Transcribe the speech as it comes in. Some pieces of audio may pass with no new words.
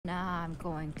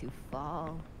going to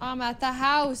fall. I'm at the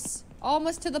house.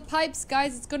 Almost to the pipes,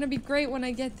 guys. It's gonna be great when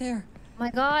I get there. Oh my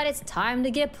god, it's time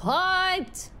to get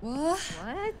piped. What?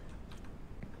 What?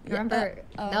 Remember?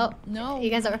 No. No. You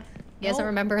guys don't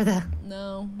remember the...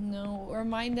 No.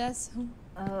 Remind us.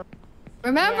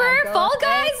 Remember Yeah, Fall go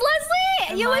Guys,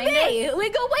 ahead. Leslie? You and me. We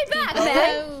go way back,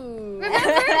 man. No. Remember?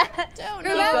 Don't Keep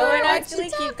know. going, What actually. you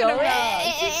Keep talking going. about?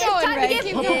 Keep going, Time to Ray. get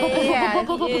Keep going. Yeah.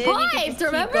 piped,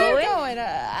 remember? Keep going.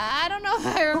 I don't know if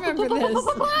I remember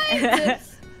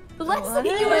this. Leslie,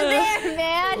 you were there,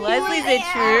 man. You Leslie, is were it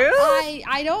there. true?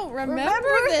 I don't remember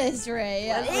this, Ray.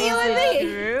 Leslie, You is and it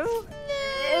me. true?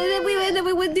 And then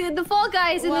we would do the Fall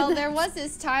Guys. And Well, then there was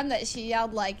this time that she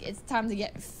yelled like, "It's time to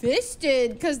get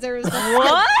fisted," because there was a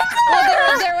What?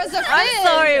 Well, there was a fist. I'm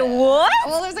sorry, what?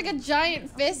 Well, there's like a giant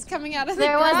fist coming out of the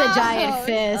there was ground. a giant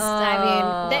fist.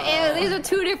 I mean, these are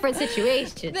two different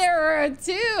situations. There were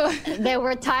two. There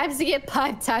were times to get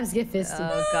piped, times to get fisted.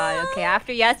 Oh god, okay.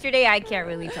 After yesterday, I can't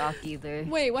really talk either.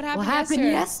 Wait, what happened? What happened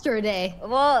yesterday?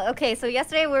 Well, okay, so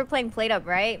yesterday we were playing Plate Up,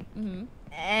 right? Mm-hmm.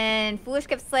 And Foolish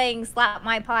kept saying, slap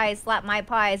my pies,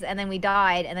 and then we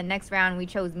died, and the next round we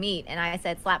chose meat, and I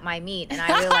said, slap my meat, and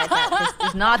I realized that this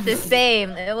is not the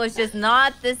same. It was just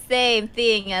not the same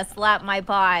thing as slap my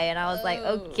pie, and I was like,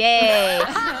 okay.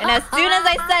 And as soon as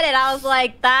I said it, I was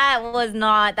like,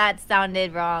 that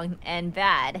sounded wrong and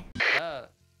bad.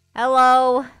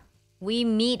 Hello, we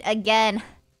meet again.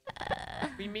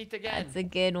 We meet again. That's a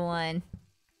good one.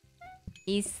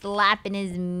 He's slapping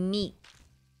his meat.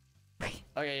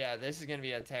 Okay, yeah, this is gonna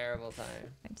be a terrible time.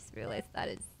 I just realized that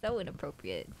is so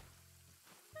inappropriate.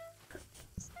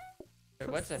 Wait,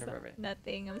 what's inappropriate?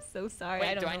 Nothing. I'm so sorry. Wait,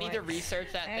 I don't do know I need why. to research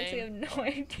that I actually have thing? no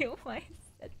idea why I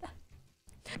said that.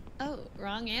 Oh,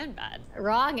 wrong and bad.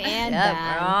 Wrong and Yep,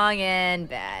 bad. wrong and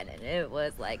bad, and it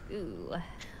was like, ooh.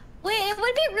 Wait, it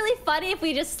would be really funny if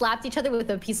we just slapped each other with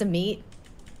a piece of meat.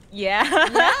 Yeah.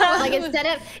 Like instead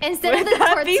of Would the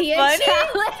that be tortilla funny?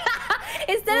 challenge.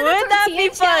 Instead of Would the that tortilla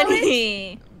be challenge.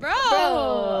 funny? Bro, Let's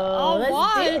I'll do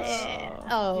watch. it.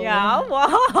 Oh. Yeah, I'll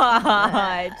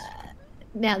watch.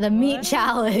 Now the meat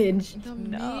challenge. The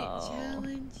No. meat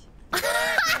challenge.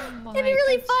 Oh It'd be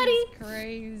really God, funny. she's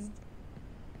crazed.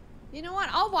 You know what?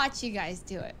 I'll watch you guys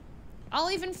do it. I'll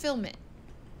even film it.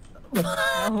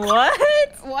 What?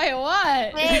 Wait,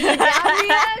 what? Hey, you down,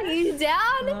 Miyoung? You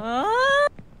down?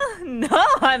 No,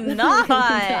 I'm not.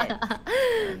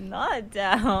 I'm not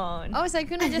down. Oh,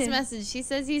 Saikuna just messaged. She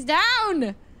says he's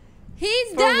down. He's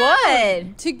For down.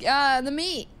 what? To the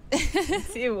meat.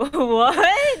 See, what?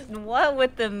 What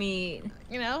with the meat?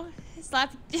 You know,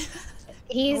 slap.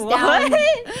 He's What? down.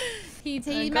 He Go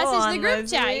messaged on, the group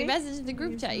chat. He Leslie. messaged the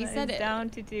group chat. He said it. Down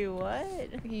to do what?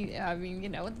 I mean, you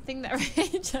know, the thing that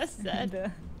Ray just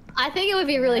said. I think it would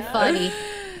be really funny.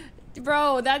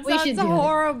 Bro, that We should sounds do it.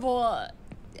 horrible.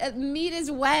 Meat is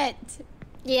wet.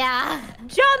 Yeah.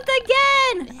 Jumped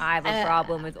again! I have a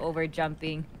problem with over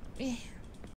jumping.